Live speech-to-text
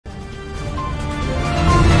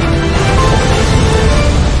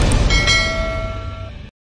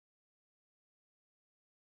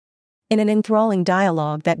In an enthralling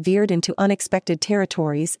dialogue that veered into unexpected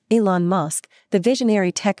territories, Elon Musk, the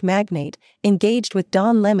visionary tech magnate, engaged with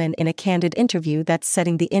Don Lemon in a candid interview that's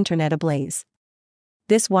setting the internet ablaze.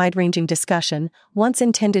 This wide-ranging discussion, once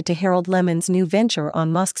intended to herald Lemon's new venture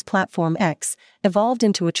on Musk's platform X, evolved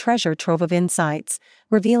into a treasure trove of insights,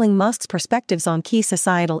 revealing Musk's perspectives on key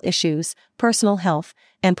societal issues, personal health,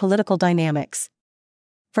 and political dynamics.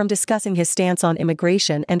 From discussing his stance on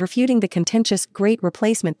immigration and refuting the contentious Great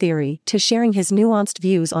Replacement theory to sharing his nuanced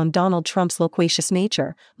views on Donald Trump's loquacious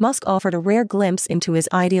nature, Musk offered a rare glimpse into his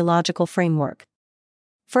ideological framework.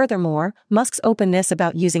 Furthermore, Musk's openness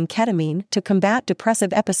about using ketamine to combat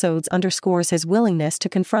depressive episodes underscores his willingness to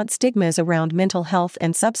confront stigmas around mental health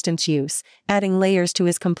and substance use, adding layers to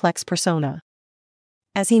his complex persona.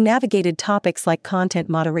 As he navigated topics like content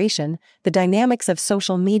moderation, the dynamics of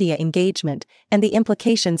social media engagement, and the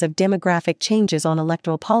implications of demographic changes on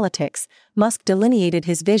electoral politics, Musk delineated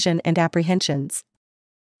his vision and apprehensions.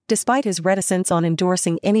 Despite his reticence on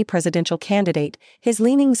endorsing any presidential candidate, his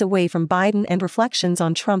leanings away from Biden and reflections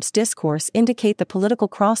on Trump's discourse indicate the political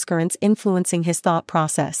crosscurrents influencing his thought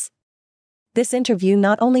process. This interview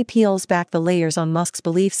not only peels back the layers on Musk's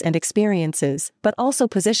beliefs and experiences, but also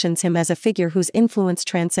positions him as a figure whose influence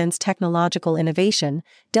transcends technological innovation,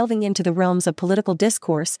 delving into the realms of political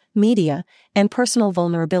discourse, media, and personal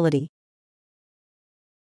vulnerability.